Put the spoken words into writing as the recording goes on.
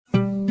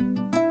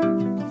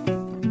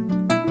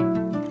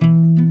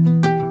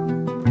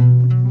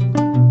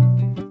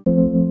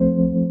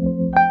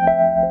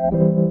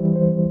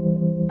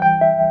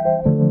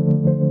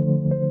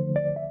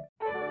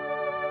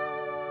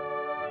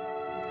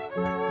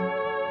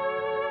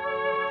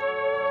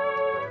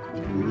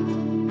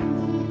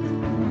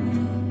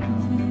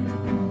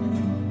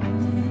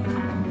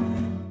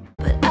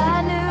But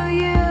I knew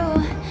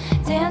you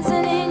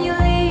dancing in your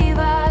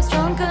Levi's,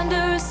 drunk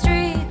under a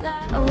street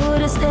light. I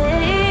would've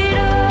stayed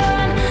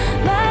on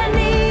my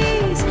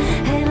knees,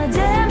 and a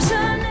damn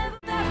sure never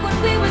back when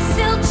we were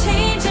still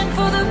changing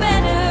for the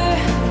better.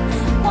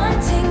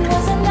 Wanting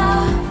was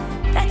enough.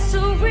 That's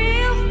a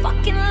real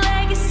fucking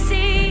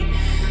legacy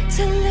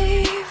to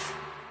leave.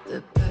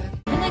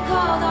 When they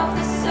called off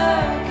the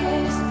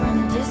circus, burned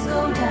the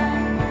disco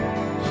down.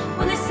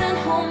 When they sent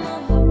home the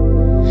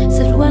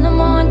said when I'm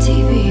on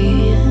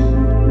TV,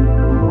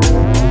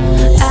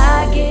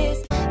 I guess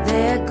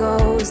there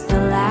goes the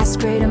last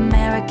great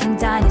American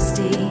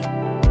dynasty.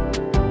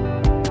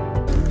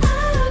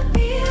 I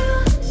feel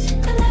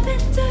the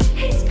lavender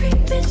haze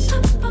creeping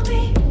up on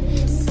me.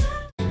 So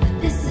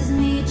this is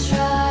me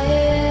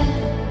trying.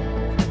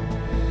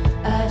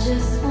 I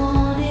just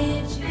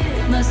wanted you.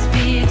 It must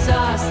be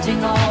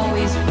exhausting,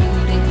 always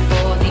rooting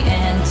for the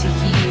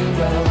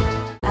anti-hero.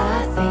 I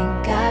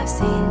think I've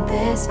seen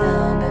this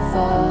film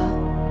before,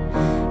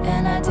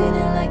 and I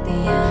didn't like the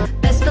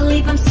end. Best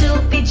believe I'm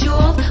still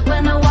bejeweled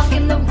when I walk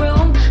in the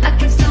room. I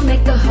can still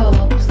make the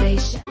whole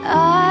place shine.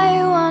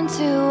 I want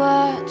to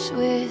watch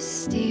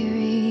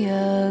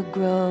wisteria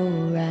grow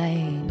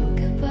right.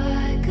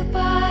 Goodbye,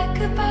 goodbye,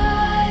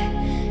 goodbye.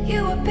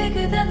 You were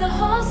bigger than the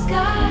whole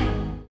sky.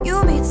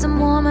 You meet some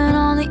woman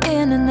on the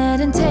internet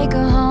and take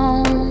her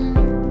home,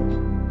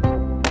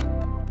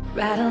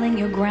 rattling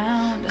your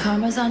ground.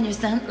 Karma's on your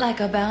scent like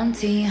a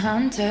bounty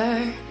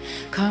hunter.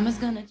 Karma's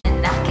gonna,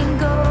 and I can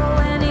go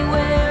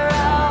anywhere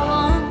I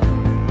want,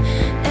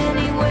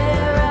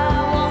 anywhere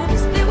I want.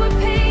 'Cause there were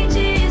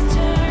pages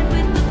turned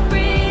with the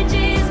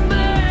bridges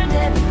burned,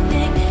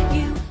 everything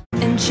you.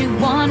 And you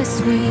wanna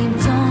scream,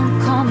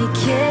 don't call me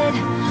kid,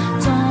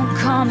 don't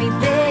call me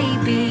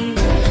baby.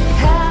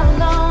 How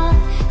long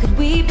could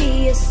we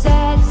be a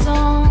sad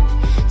song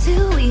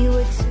till we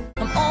were two?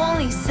 I'm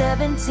only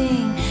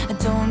 17, I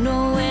don't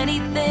know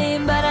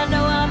anything, but I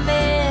know I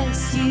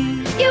miss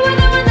you. You were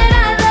the one that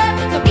I loved,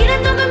 don't need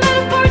another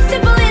metaphor,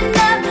 simple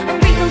enough. I'm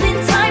wrinkled in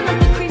time like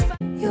the crease.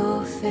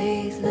 Your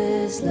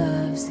faithless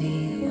love's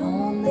the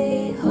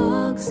only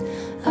hugs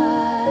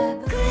I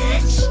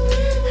glitch.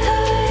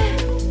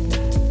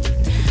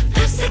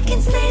 5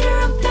 seconds later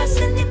I'm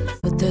passing in my.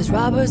 But there's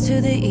robbers to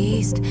the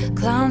east,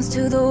 clowns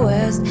to the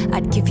west.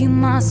 I'd give you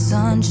my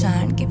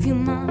sunshine, give you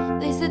my.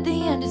 They said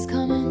the end is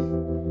coming,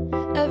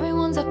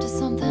 everyone's up to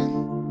something.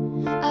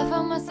 I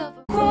found myself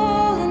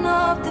crawling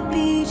up the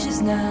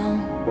beaches now.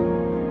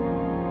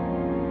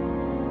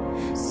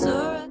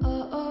 Sir,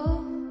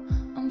 oh,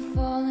 I'm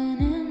falling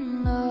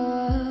in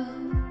love.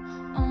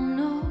 Oh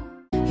no.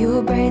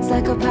 Your braids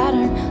like a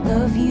pattern,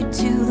 love you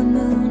to the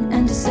moon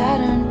and to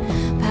Saturn.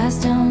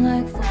 Passed down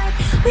like flag.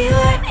 We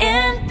were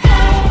in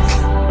Paris,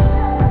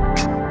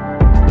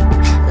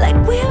 like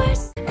we were.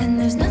 And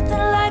there's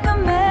nothing like a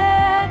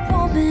mad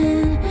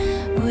woman.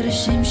 What a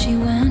shame she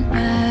went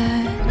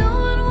mad. No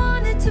one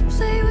wanted to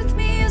play with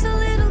me as a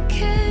little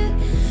kid,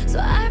 so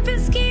I've been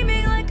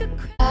scheming like a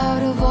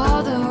out of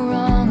all the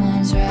wrong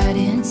ones, right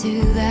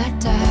into that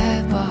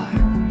dive bar.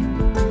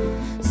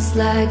 It's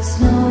like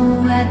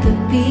snow at the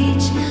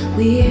beach,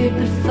 weird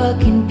but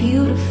fucking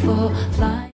beautiful. Flying